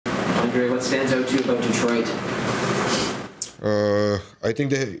Ondrej, what stands out to you about Detroit? I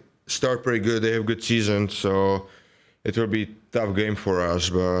think they start pretty good. They have a good season, so it will be a tough game for us,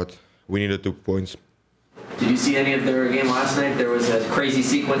 but we needed 2 points. Did you see any of their game last night? There was a crazy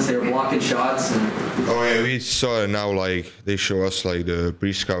sequence. They were blocking shots. And Oh yeah, we saw it now. Like they show us like the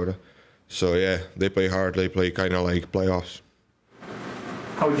pre-scout. So yeah, they play hard. They play kind of like playoffs.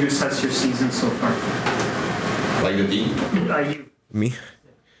 How would you assess your season so far? Like the team? You. Me?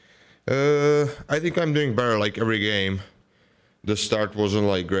 I think I'm doing better like every game. The start wasn't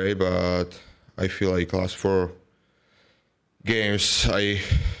like great, but I feel like last 4 games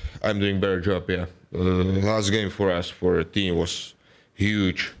I'm doing better job. Yeah, last game for us for a team was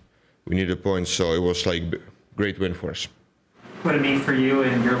huge. We needed points, so it was like great win for us. What it mean for you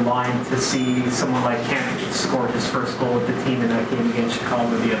and your line to see someone like Kane score his first goal with the team in that game against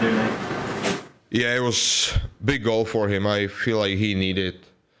Chicago the other night? Yeah, it was big goal for him. I feel like he needed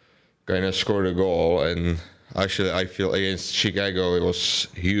kind of scored a goal, and actually I feel against Chicago it was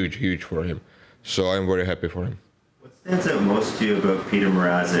huge for him. So I'm very happy for him. What stands out most to you about Peter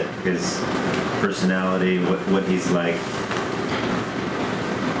Mrazek? His personality, what he's like?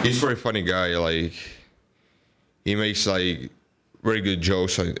 He's a very funny guy. Like he makes like very good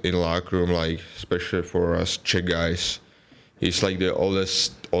jokes in the locker room, like especially for us Czech guys. He's like the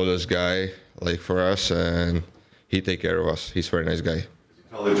oldest guy like for us, and he take care of us. He's a very nice guy.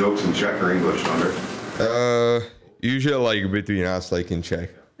 Tell the jokes in Czech or English, Ondrej? Usually like between us, like in Czech.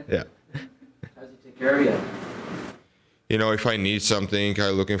 Yeah. how does he take care of you? You know, if I need something,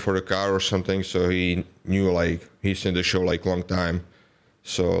 I'm looking for the car or something. So he knew like he's in the show like long time,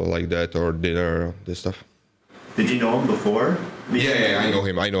 so like that or dinner, this stuff. Did you know him before? Yeah, I know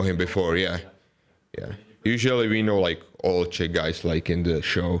him. I know him before. Yeah. Usually we know like all Czech guys like in the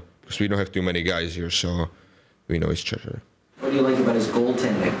show because we don't have too many guys here, so we know each other. What do you like about his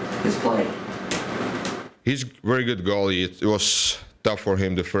goaltending, his play? He's very good goalie. It was tough for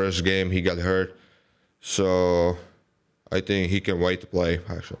him the first game. He got hurt, so I think he can wait to play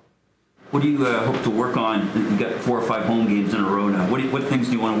actually. What do you hope to work on? You've got 4 or 5 home games in a row now. What things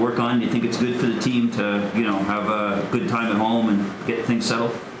do you want to work on? Do you think it's good for the team to, have a good time at home and get things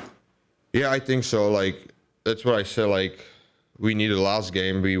settled? Yeah, I think so. Like, that's what I said. Like, we need the last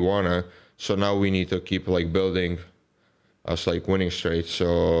game, we won, so now we need to keep like building us like winning straight.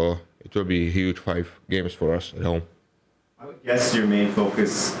 So it will be huge 5 games for us at home. I would guess your main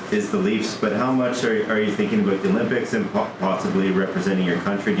focus is the Leafs, but how much are you thinking about the Olympics and possibly representing your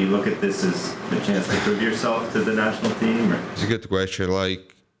country? Do you look at this as a chance to prove yourself to the national team? Or? It's a good question.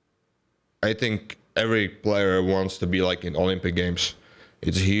 Like, I think every player wants to be like in Olympic Games.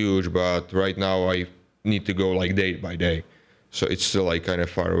 It's huge, but right now I need to go like day by day. So it's still like kind of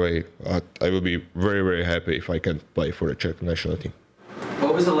far away. I will be very happy if I can play for the Czech national team.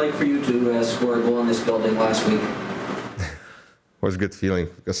 What was it like for you to score a goal in this building last week? It was a good feeling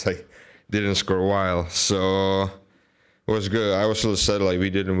because I didn't score a while, so it was good. I was a little sad like we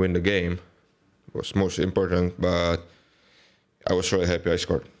didn't win the game. It was most important, but I was really happy I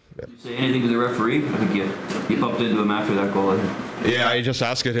scored. Yeah. Did you say anything to the referee? I think you bumped into him after that goal. Yeah, I just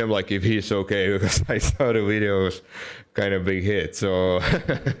asked him like if he's okay because I saw the video was kind of big hit. So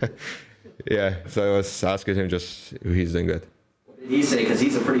yeah, so I was asking him just if he's doing good. What did he say? Because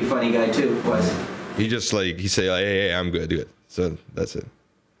he's a pretty funny guy too. He just like he say like, hey, I'm good. So that's it.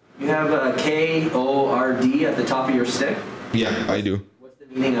 You have a K-O-R-D at the top of your stick? Yeah, I do. What's the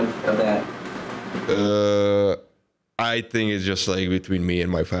meaning of that? I think it's just like between me and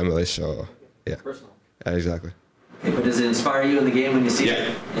my family, so yeah. Personal. Yeah, exactly. Okay, but does it inspire you in the game when you see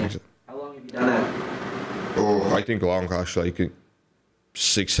it? Yeah. How long have you done that? Oh, I think long, actually, like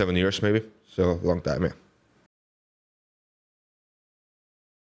 6-7 years maybe, so long time, yeah.